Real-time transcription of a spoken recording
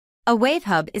A wave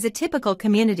hub is a typical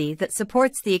community that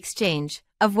supports the exchange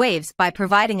of waves by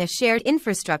providing a shared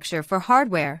infrastructure for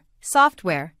hardware,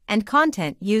 software, and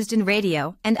content used in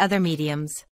radio and other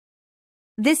mediums.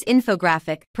 This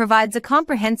infographic provides a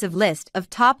comprehensive list of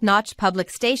top-notch public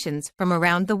stations from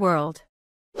around the world.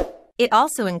 It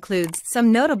also includes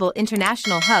some notable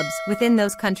international hubs within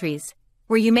those countries,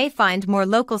 where you may find more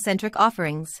local-centric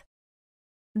offerings.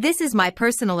 This is my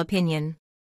personal opinion.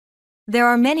 There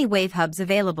are many wave hubs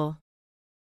available.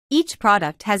 Each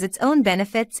product has its own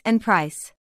benefits and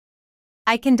price.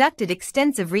 I conducted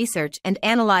extensive research and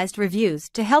analyzed reviews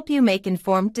to help you make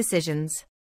informed decisions.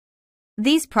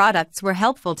 These products were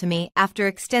helpful to me after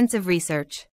extensive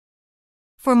research.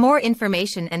 For more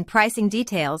information and pricing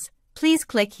details, please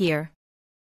click here.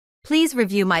 Please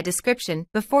review my description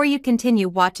before you continue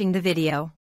watching the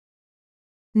video.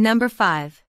 Number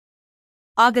 5.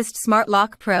 August Smart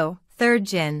Lock Pro, 3rd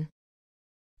Gen.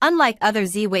 Unlike other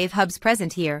Z-Wave hubs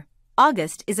present here,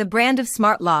 August is a brand of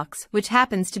smart locks which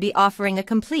happens to be offering a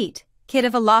complete kit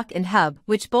of a lock and hub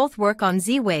which both work on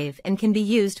Z-Wave and can be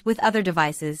used with other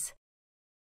devices.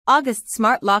 August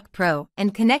Smart Lock Pro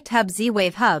and Connect Hub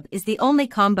Z-Wave hub is the only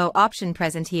combo option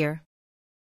present here.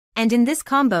 And in this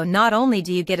combo not only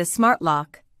do you get a smart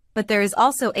lock, but there is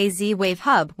also a Z-Wave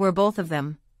hub where both of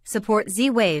them support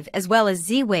Z-Wave as well as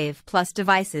Z-Wave Plus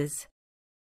devices.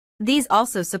 These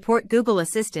also support Google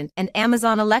Assistant and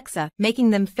Amazon Alexa,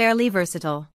 making them fairly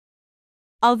versatile.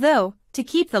 Although, to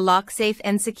keep the lock safe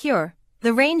and secure,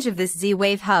 the range of this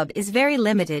Z-Wave hub is very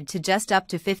limited to just up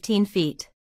to 15 feet.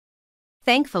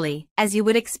 Thankfully, as you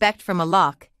would expect from a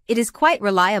lock, it is quite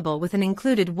reliable with an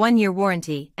included 1-year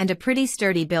warranty and a pretty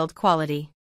sturdy build quality.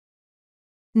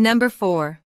 Number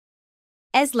 4.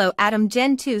 Eslo Atom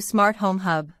Gen 2 Smart Home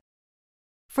Hub.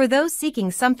 For those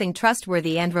seeking something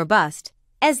trustworthy and robust,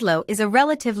 Eslo is a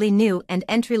relatively new and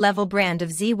entry-level brand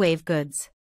of Z-Wave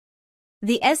goods.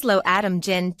 The Eslo Atom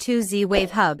Gen 2 Z-Wave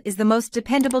hub is the most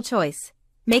dependable choice,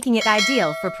 making it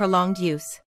ideal for prolonged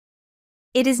use.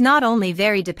 It is not only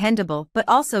very dependable but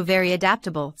also very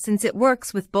adaptable since it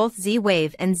works with both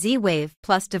Z-Wave and Z-Wave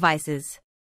Plus devices.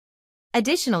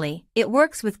 Additionally, it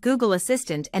works with Google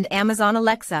Assistant and Amazon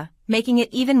Alexa, making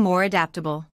it even more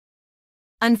adaptable.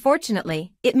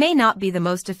 Unfortunately, it may not be the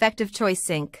most effective choice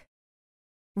sync.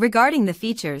 Regarding the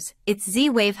features, its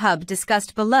Z-Wave hub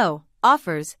discussed below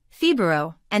offers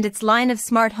Fibro, and its line of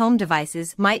smart home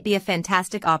devices might be a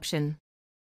fantastic option.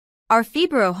 Our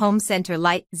Fibro Home Center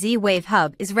Lite Z-Wave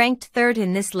hub is ranked 3rd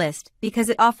in this list because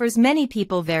it offers many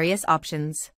people various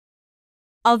options.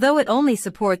 Although it only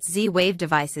supports Z-Wave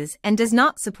devices and does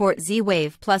not support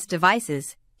Z-Wave Plus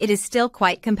devices, it is still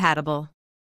quite compatible.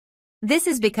 This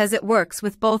is because it works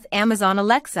with both Amazon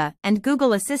Alexa and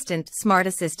Google Assistant smart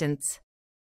assistants.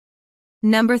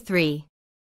 Number 3.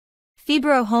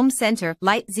 Fibro Home Center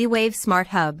Lite Z-Wave Smart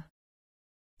Hub.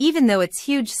 Even though its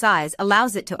huge size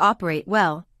allows it to operate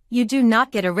well, you do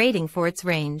not get a rating for its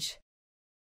range.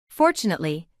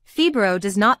 Fortunately, Fibro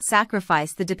does not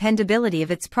sacrifice the dependability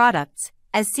of its products,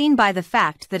 as seen by the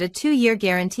fact that a 2-year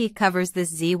guarantee covers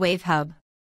this Z-Wave hub.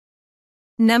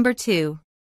 Number 2.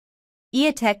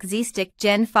 EOTech Z-Stick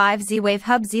Gen 5 Z-Wave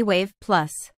Hub Z-Wave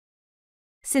Plus.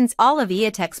 Since all of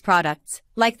EOTech's products,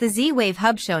 like the Z-Wave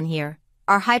hub shown here,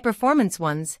 are high-performance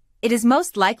ones, it is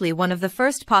most likely one of the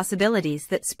first possibilities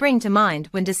that spring to mind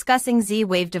when discussing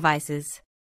Z-Wave devices.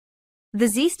 The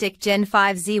Z-Stick Gen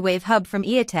 5 Z-Wave hub from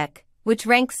EOTech, which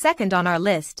ranks 2nd on our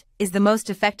list, is the most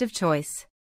effective choice.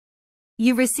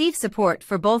 You receive support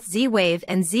for both Z-Wave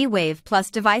and Z-Wave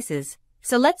Plus devices,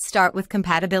 so let's start with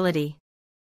compatibility.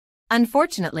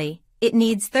 Unfortunately, it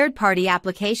needs third-party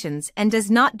applications and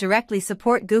does not directly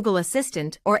support Google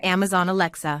Assistant or Amazon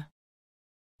Alexa.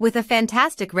 With a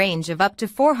fantastic range of up to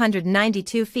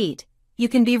 492 feet, you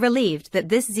can be relieved that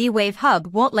this Z-Wave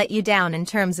hub won't let you down in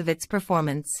terms of its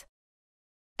performance.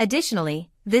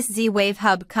 Additionally, this Z-Wave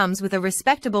hub comes with a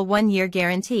respectable 1-year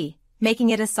guarantee,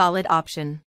 making it a solid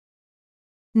option.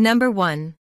 Number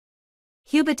 1.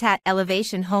 Hubitat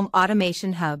Elevation Home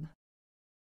Automation Hub.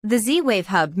 The Z-Wave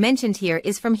hub mentioned here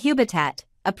is from Hubitat,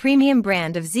 a premium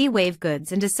brand of Z-Wave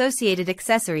goods and associated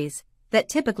accessories that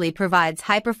typically provides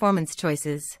high-performance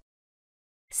choices.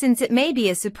 Since it may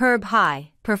be a superb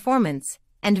high-performance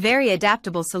and very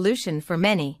adaptable solution for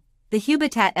many, the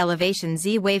Hubitat Elevation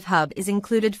Z-Wave hub is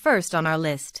included first on our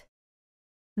list.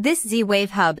 This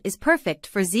Z-Wave hub is perfect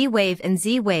for Z-Wave and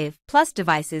Z-Wave Plus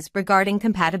devices regarding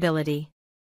compatibility.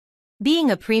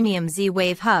 Being a premium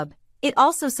Z-Wave hub, it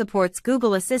also supports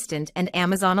Google Assistant and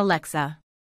Amazon Alexa.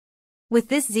 With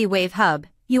this Z-Wave hub,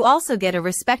 you also get a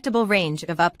respectable range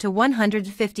of up to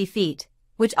 150 feet,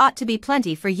 which ought to be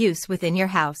plenty for use within your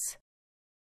house.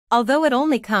 Although it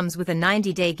only comes with a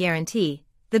 90-day guarantee,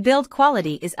 the build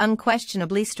quality is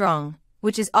unquestionably strong,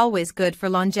 which is always good for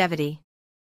longevity.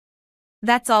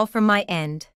 That's all from my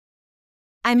end.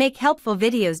 I make helpful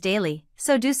videos daily,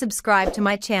 so do subscribe to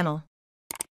my channel.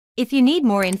 If you need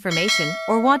more information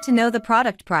or want to know the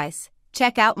product price,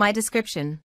 check out my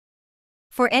description.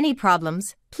 For any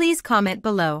problems, please comment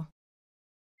below.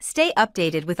 Stay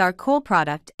updated with our cool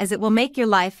product as it will make your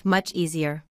life much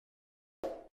easier.